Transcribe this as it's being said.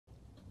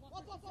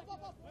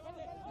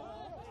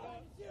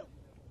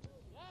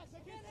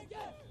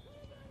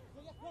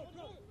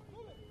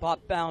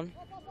Bop bound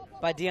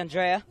by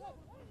D'Andrea.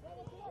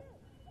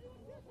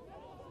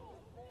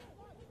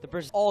 The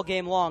Brazil all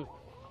game long.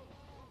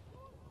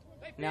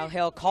 Now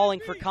Hale calling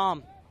for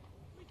calm.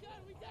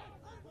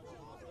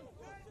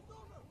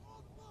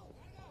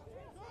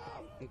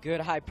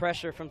 Good high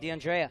pressure from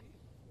D'Andrea.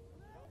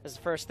 As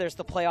first, there's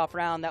the playoff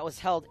round that was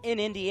held in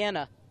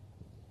Indiana.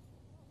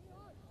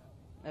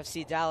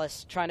 FC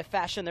Dallas trying to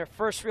fashion their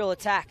first real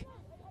attack.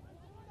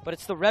 But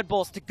it's the Red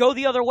Bulls to go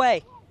the other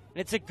way.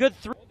 And it's a good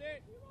throw.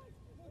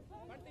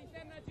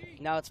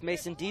 Now it's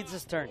Mason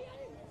Deeds' turn.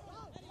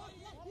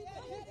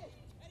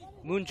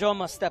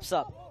 Munjoma steps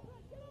up,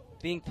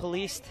 being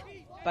policed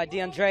by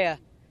D'Andrea.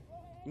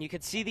 And you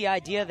could see the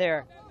idea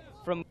there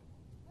from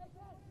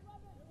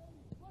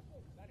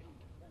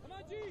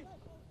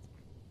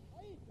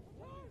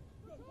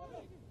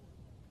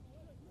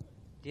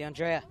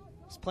D'Andrea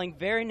is playing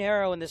very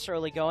narrow in this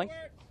early going.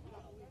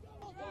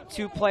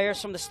 Two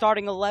players from the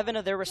starting 11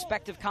 of their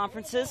respective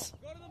conferences.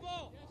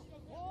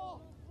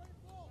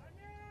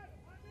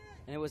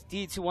 And it was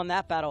Deeds who won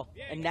that battle.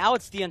 And now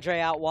it's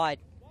D'Andrea out wide.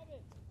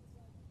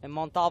 And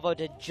Montalvo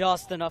did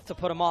just enough to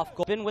put him off.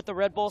 Been with the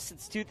Red Bulls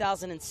since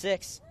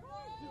 2006.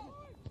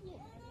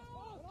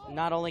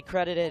 Not only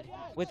credited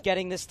with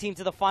getting this team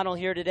to the final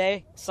here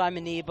today,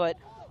 Simon Nee, but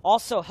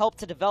also helped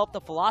to develop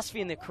the philosophy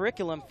and the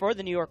curriculum for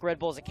the New York Red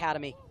Bulls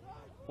Academy.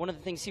 One of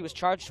the things he was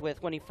charged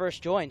with when he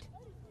first joined.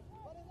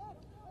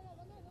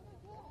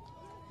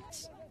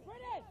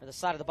 Or the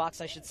side of the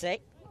box, I should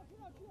say.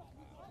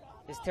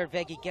 As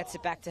Tervegi gets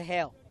it back to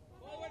Hale.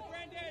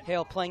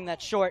 Hale playing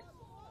that short.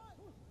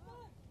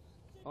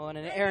 Oh, and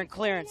an errant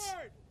clearance.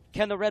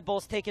 Can the Red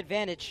Bulls take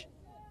advantage?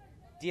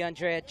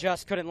 D'Andrea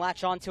just couldn't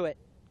latch onto it.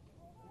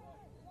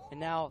 And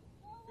now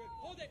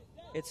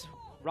it's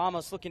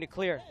Ramos looking to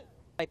clear.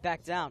 Right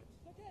back down.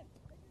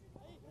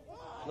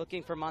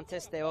 Looking for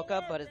Montes de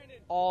Oca, but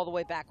all the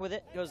way back with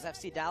it goes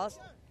FC Dallas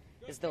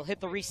as they'll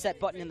hit the reset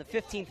button in the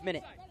 15th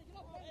minute.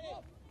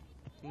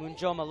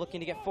 Munjoma looking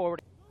to get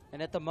forward.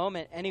 And at the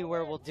moment,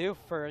 anywhere will do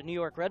for New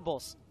York Red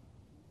Bulls.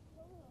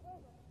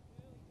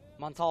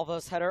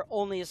 Montalvo's header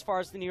only as far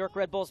as the New York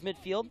Red Bulls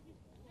midfield.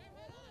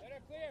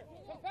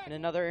 And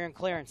another errant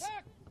clearance.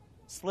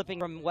 Slipping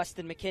from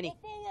Weston McKinney.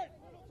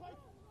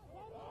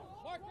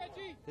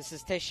 This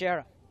is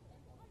Teixeira.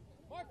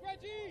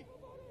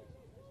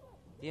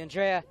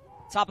 D'Andrea,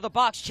 top of the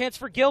box, chance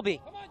for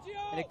Gilby.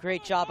 And a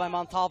great job by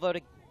Montalvo.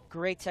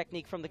 Great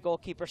technique from the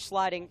goalkeeper,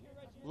 sliding,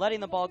 letting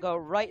the ball go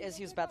right as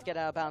he was about to get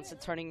out of bounds and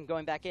turning and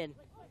going back in.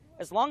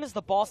 As long as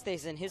the ball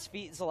stays in, his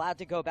feet is allowed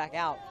to go back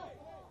out.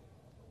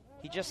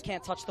 He just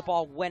can't touch the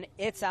ball when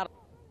it's out.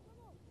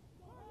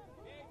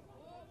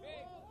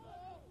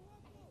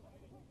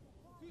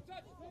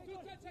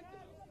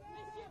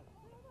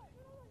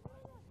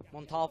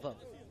 Montalvo.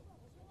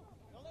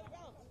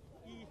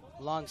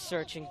 Long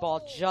searching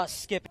ball,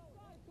 just skipping.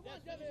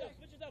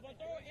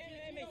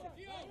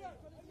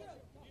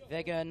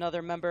 Vega,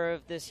 another member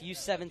of this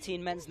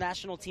U17 men's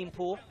national team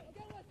pool.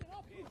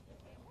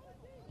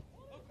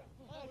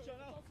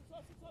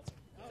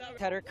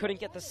 Header couldn't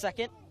get the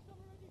second.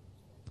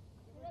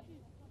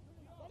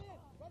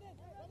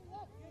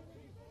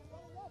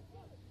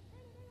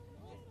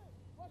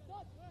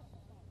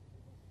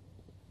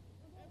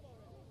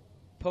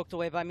 Poked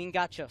away by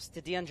Mingachos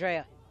to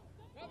D'Andrea.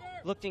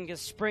 Looking to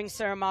spring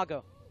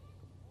Saramago.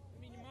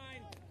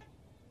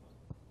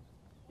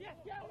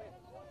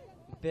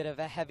 Bit of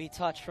a heavy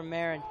touch from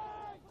Marin.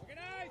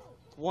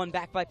 One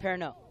back by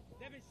Perno.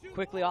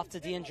 Quickly off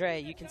to D'Andrea.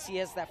 You can see he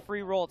has that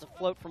free roll to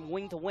float from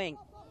wing to wing.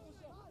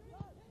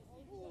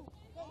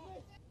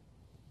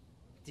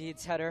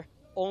 Deeds header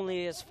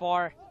only as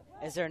far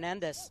as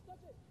Hernandez.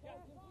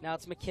 Now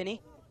it's McKinney.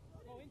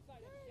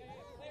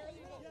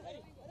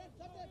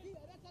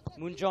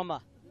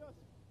 Munjoma.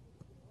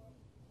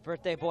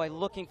 Birthday boy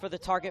looking for the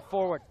target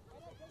forward.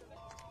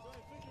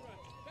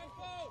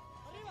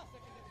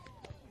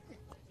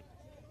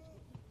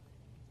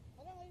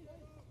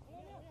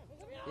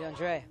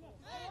 D'Andrea.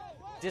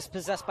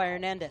 Dispossessed by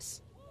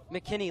Hernandez.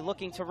 McKinney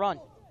looking to run.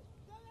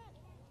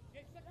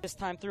 This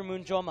time through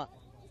Munjoma.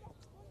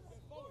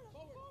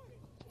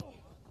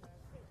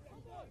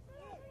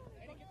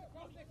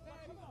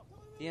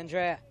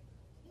 D'Andrea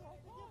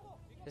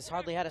has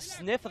hardly had a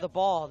sniff of the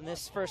ball in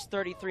this first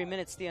 33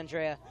 minutes,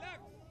 D'Andrea.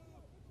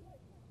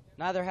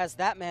 Neither has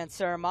that man,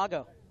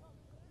 Saramago.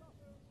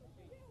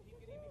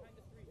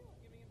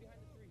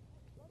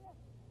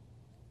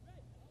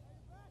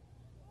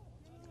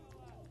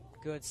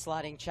 Good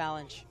sliding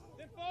challenge.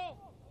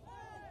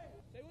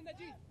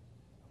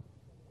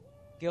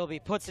 Gilby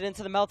puts it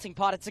into the melting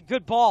pot. It's a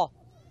good ball.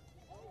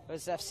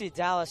 It's FC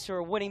Dallas who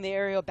are winning the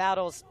aerial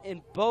battles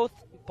in both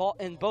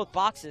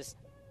boxes.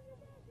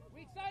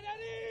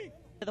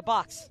 To the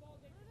box.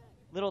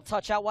 Little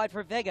touch out wide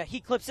for Vega.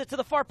 He clips it to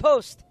the far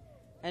post.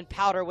 And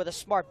Powder with a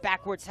smart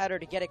backwards header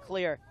to get it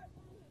clear.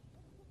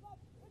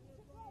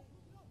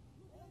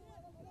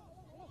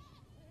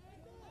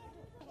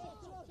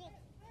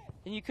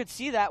 And you could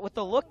see that with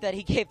the look that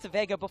he gave to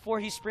Vega before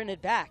he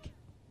sprinted back.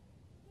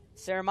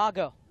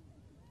 Saramago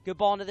Good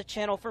ball into the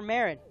channel for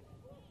Marin.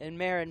 And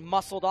Marin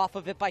muscled off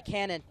of it by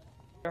Cannon.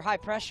 They're high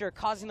pressure,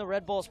 causing the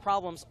Red Bulls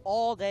problems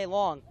all day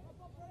long.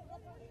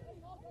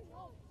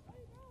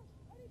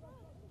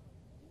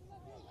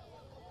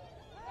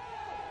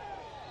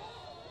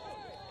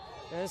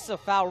 This is a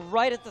foul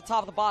right at the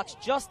top of the box,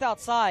 just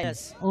outside.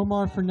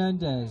 Omar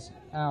Fernandez,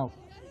 out.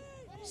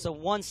 So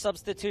one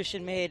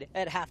substitution made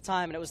at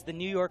halftime, and it was the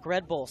New York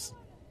Red Bulls.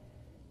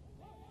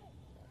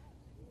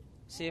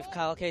 See if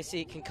Kyle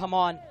Casey can come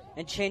on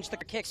and change the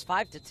kicks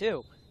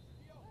 5-2.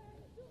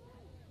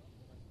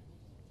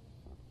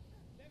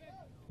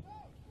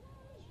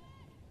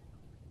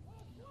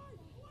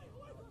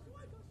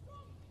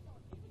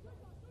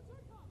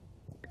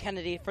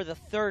 Kennedy for the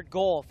third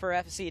goal for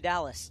FC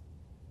Dallas.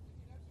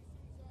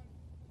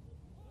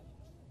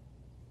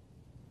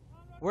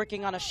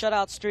 Working on a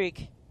shutout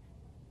streak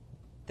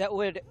that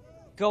would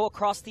go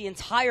across the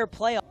entire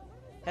playoff.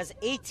 Has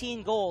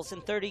 18 goals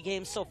in 30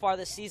 games so far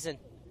this season.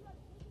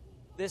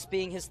 This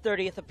being his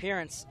 30th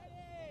appearance.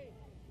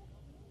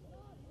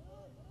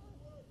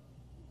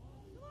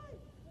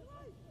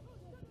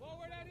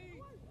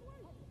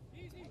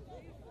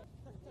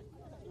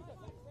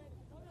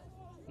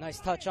 Nice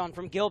touch on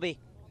from Gilby.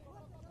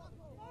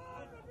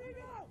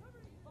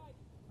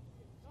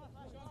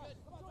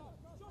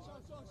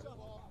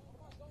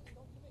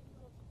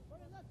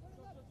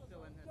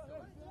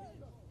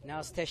 Now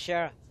it's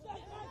Teixeira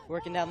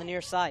working down the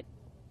near side.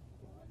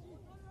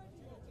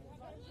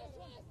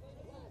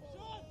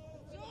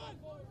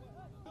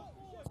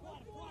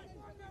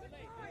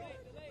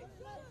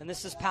 And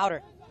this is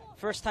Powder.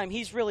 First time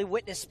he's really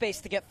witnessed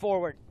space to get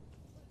forward.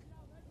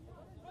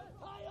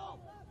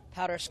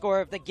 Powder,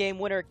 scorer of the game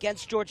winner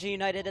against Georgia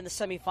United in the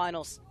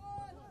semifinals.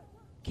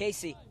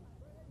 Casey.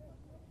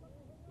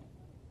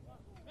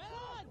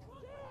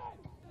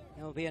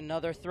 It will be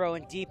another throw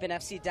in deep in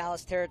FC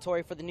Dallas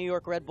territory for the New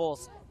York Red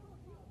Bulls.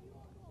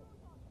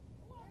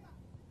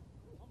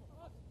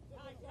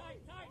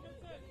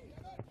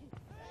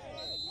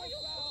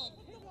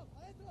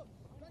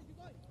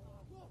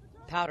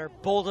 Powder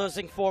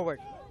bulldozing forward.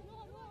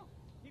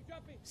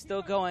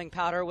 Still going,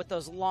 Powder, with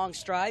those long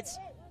strides.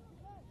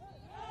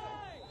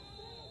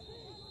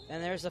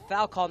 And there's a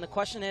foul call, and the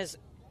question is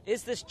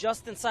this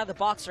just inside the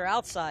box or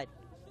outside?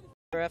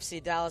 For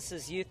FC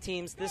Dallas's youth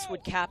teams, this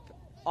would cap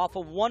off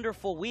a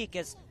wonderful week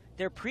as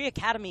their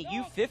pre-academy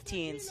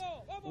U15s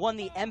won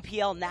the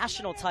MPL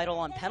national title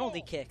on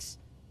penalty kicks.